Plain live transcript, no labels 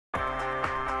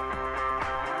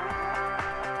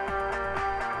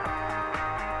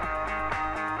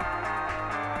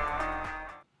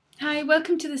Hi,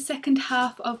 welcome to the second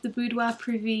half of the Boudoir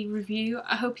Prive review.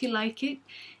 I hope you like it,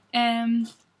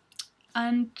 and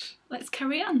let's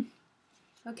carry on.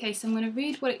 Okay, so I'm going to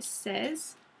read what it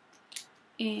says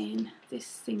in this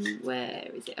thing. Where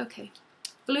is it? Okay.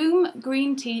 Bloom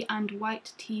green tea and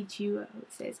white tea duo.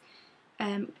 It says,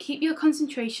 keep your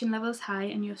concentration levels high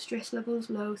and your stress levels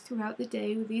low throughout the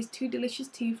day with these two delicious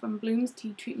tea from Bloom's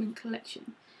Tea Treatment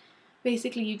Collection.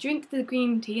 Basically, you drink the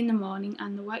green tea in the morning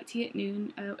and the white tea at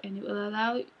noon, and it will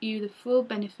allow you the full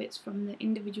benefits from the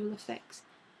individual effects.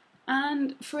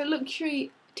 And for a luxury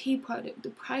tea product,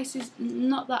 the price is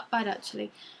not that bad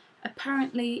actually.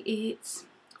 Apparently it's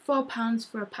 £4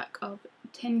 for a pack of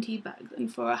 10 tea bags,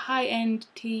 and for a high-end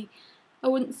tea, I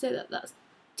wouldn't say that that's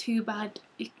too bad.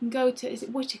 You can go to, is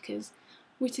it Whittaker's?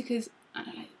 Whittaker's,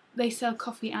 they sell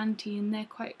coffee and tea and they're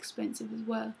quite expensive as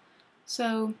well.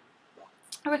 So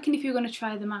I reckon if you're going to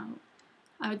try them out,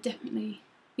 I would definitely,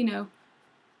 I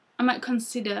might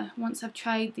consider, once I've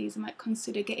tried these, I might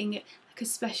consider getting it like a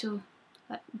special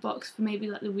box for maybe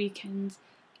like the weekends,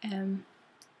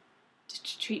 just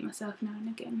to treat myself now and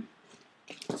again.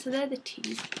 So they're the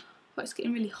teas. Oh, it's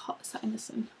getting really hot sat in the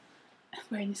sun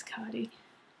wearing this cardi.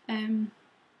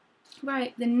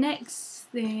 Right, the next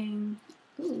thing,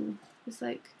 ooh, there's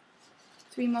like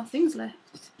 3 more things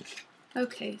left.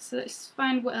 Okay, so let's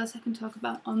find what else I can talk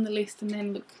about on the list and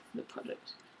then look at the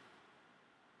product.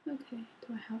 Okay,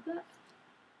 do I have that?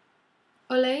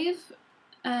 OLAVIE,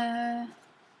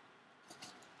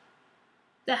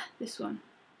 this one.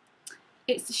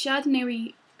 It's the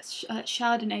Chardonnay,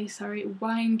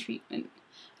 wine treatment.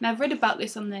 And I've read about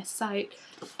this on their site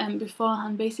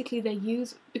beforehand. Basically they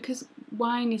use, because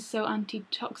wine is so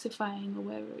anti-toxifying or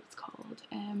whatever it's called,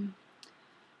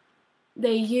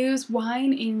 they use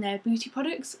wine in their beauty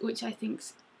products, which I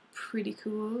think's pretty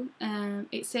cool.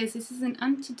 It says this is an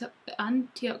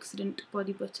antioxidant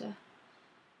body butter.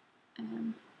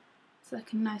 It's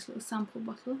like a nice little sample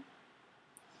bottle.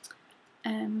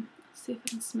 Let's see if I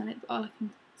can smell it, but all I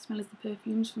can smell is the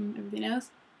perfumes from everything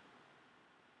else.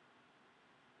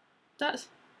 That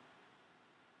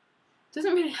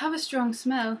doesn't really have a strong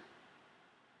smell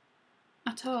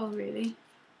at all, really.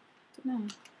 Don't know.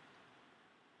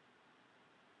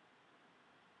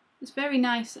 It's very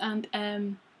nice, and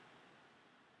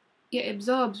it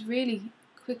absorbs really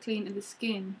quickly into the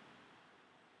skin.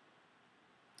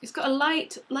 It's got a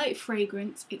light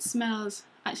fragrance. It smells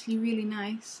actually really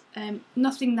nice.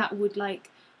 Nothing that would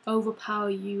like overpower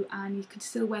you, and you could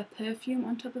still wear perfume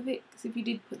on top of it. Because if you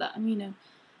did put that on,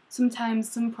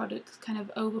 sometimes some products kind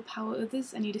of overpower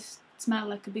others, and you just smell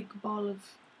like a big ball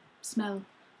of smell.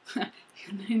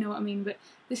 You know what I mean? But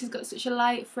this has got such a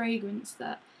light fragrance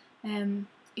that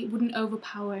it wouldn't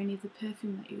overpower any of the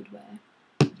perfume that you would wear.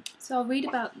 So I'll read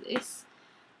about this.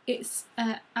 It's,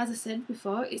 as I said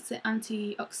before, it's an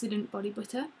antioxidant body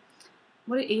butter.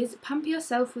 What it is, pamper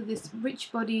yourself with this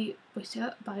rich body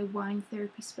butter by wine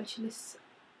therapy specialist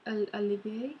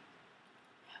OLAVIE.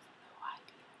 I have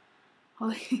no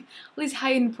idea. All these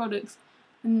high-end products,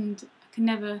 and I can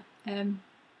never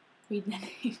read their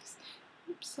names.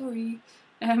 Oops, sorry.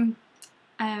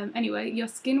 Anyway, your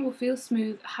skin will feel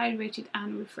smooth, hydrated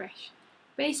and refreshed.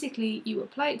 Basically, you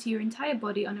apply it to your entire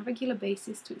body on a regular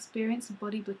basis to experience the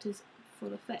body butter's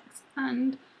full effects.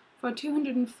 And for a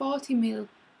 240ml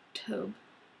tub,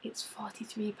 it's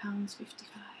 £43.55.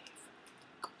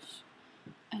 Gosh.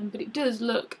 But it does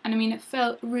look, and I mean it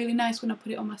felt really nice when I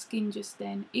put it on my skin just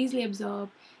then. Easily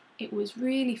absorbed. It was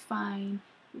really fine.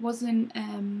 It wasn't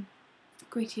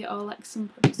gritty at all like some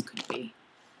products could be.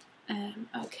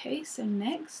 Okay, so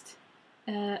next,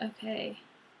 we've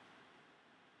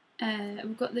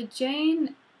got the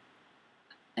Jane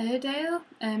IREDALE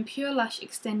Pure Lash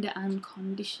Extender and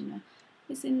Conditioner.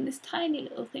 It's in this tiny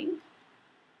little thing.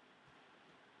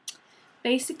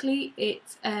 Basically,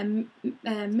 it's a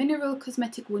mineral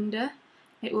cosmetic wonder.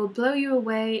 It will blow you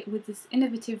away with this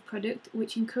innovative product,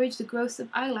 which encourages the growth of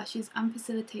eyelashes and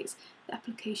facilitates the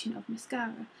application of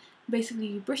mascara. Basically,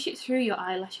 you brush it through your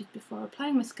eyelashes before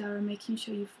applying mascara, making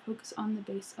sure you focus on the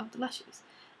base of the lashes.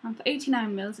 And for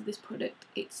 89ml of this product,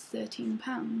 it's £13.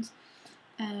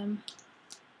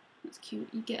 That's cute.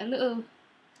 You get a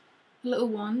little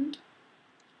wand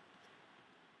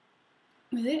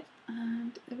with it,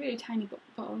 and a really tiny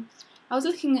bottle. I was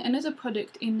looking at another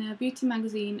product in a beauty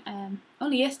magazine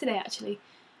only yesterday actually.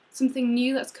 Something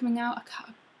new that's coming out.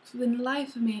 For the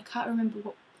life of me, I can't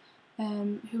remember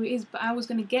who it is, but I was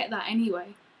going to get that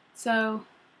anyway. So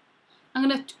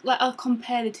I'll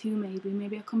compare the two maybe.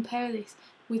 Maybe I'll compare this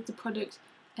with the product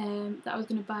that I was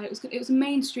going to buy. It was a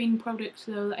mainstream product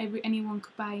though that anyone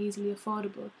could buy, easily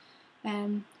affordable.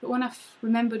 But when I've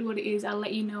remembered what it is, I'll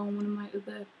let you know on one of my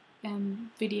other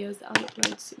videos that I'll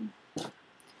upload soon.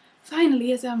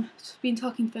 Finally, as I've been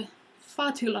talking for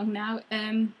far too long now,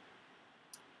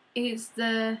 is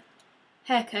the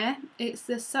Haircare. It's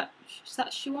the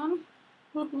SACHAJUAN.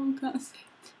 I can't say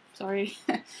it. Sorry.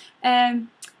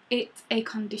 It's a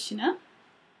conditioner,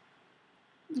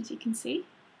 as you can see,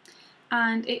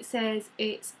 and it says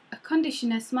it's a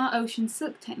conditioner, smart ocean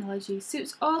silk technology,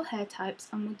 suits all hair types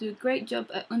and will do a great job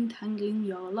at untangling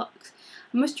your locks.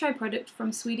 A must-try product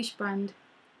from Swedish brand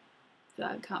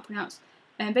that I can't pronounce.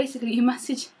 And basically, you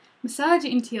massage it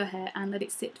into your hair and let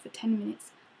it sit for 10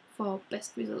 minutes for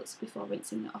best results before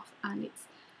rinsing it off. And it's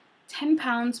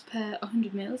 £10 per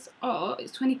 100 mils, or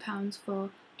it's £20 for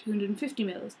 250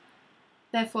 mils.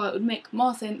 Therefore, it would make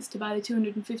more sense to buy the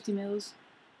 250 mils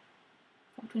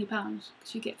for £20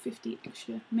 because you get 50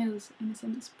 extra mils in a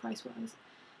sense, price-wise.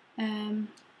 I'm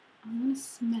going to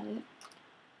smell it.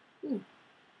 Ooh.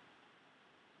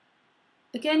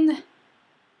 Again,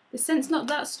 the scent's not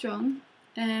that strong.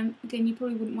 Again, you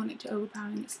probably wouldn't want it to overpower,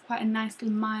 and it's quite a nice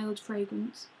little mild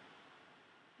fragrance.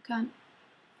 I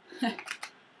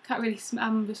can't really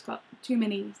smell. I've just got too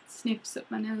many sniffs up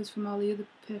my nose from all the other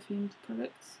perfumed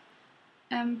products.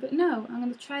 But no, I'm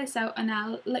going to try this out and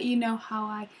I'll let you know how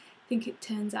I think it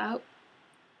turns out.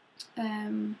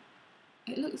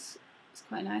 It's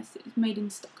quite nice. It's made in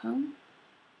Stockholm.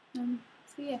 So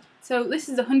yeah. So this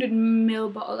is a 100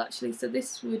 ml bottle actually. So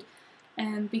this would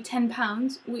be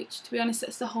 £10, which, to be honest,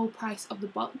 that's the whole price of the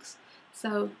box.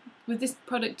 So with this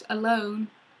product alone,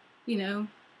 you know,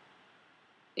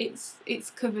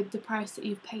 it's covered the price that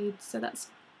you've paid. So that's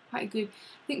quite good.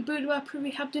 I think Boudoir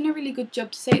Prive have done a really good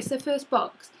job to say it's their first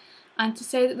box, and to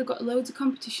say that they've got loads of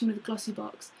competition with the glossy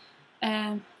box.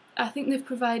 I think they've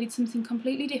provided something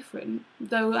completely different,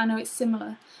 though I know it's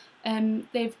similar.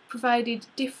 They've provided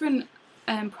different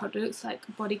products like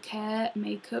body care,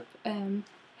 makeup,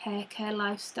 hair care,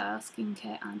 lifestyle,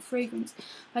 skincare and fragrance.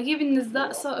 By giving us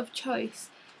that sort of choice,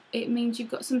 it means you've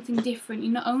got something different.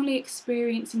 You're not only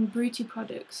experiencing beauty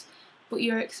products, but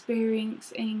you're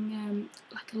experiencing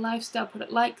like a lifestyle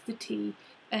product, like the tea.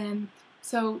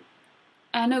 So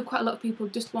I know quite a lot of people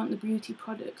just want the beauty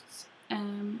products,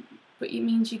 but it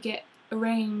means you get a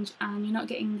range and you're not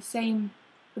getting the same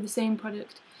for the same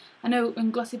product. I know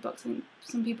in glossy box, I think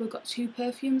some people got 2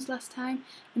 perfumes last time,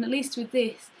 and at least with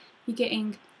this, you're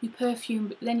getting your perfume,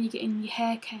 but then you're getting your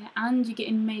hair care and you're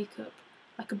getting makeup,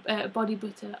 like a body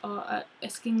butter or a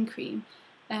skin cream,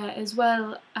 as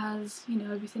well as, you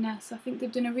know, everything else. So I think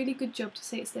they've done a really good job to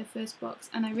say it's their first box,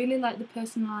 and I really like the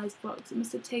personalised box. It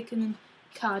must have taken them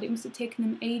it must have taken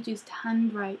them ages to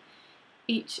handwrite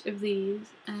each of these.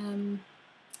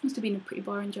 Must have been a pretty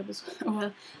boring job as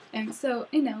well. So,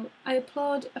 you know, I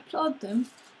applaud them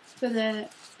for their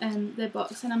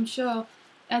box, and I'm sure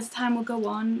as time will go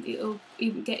on, it'll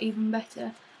get even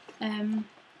better. And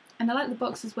I like the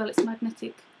box as well. It's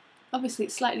magnetic. Obviously,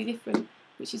 it's slightly different,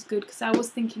 which is good, because I was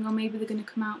thinking, oh, maybe they're going to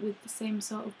come out with the same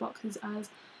sort of boxes as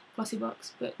glossy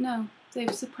box, but no,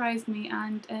 they've surprised me.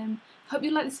 And I hope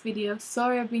you like this video.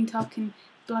 Sorry I've been talking,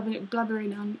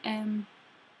 blabbering on.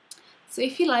 So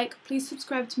if you like, please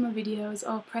subscribe to my videos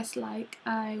or press like.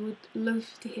 I would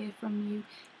love to hear from you.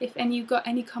 If you've got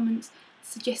any comments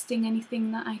suggesting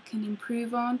anything that I can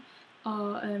improve on,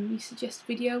 or you suggest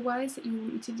video-wise that you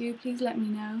want me to do, please let me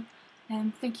know.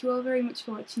 Thank you all very much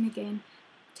for watching again.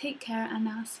 Take care, and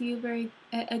I'll see you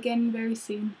again very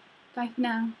soon. Bye for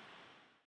now.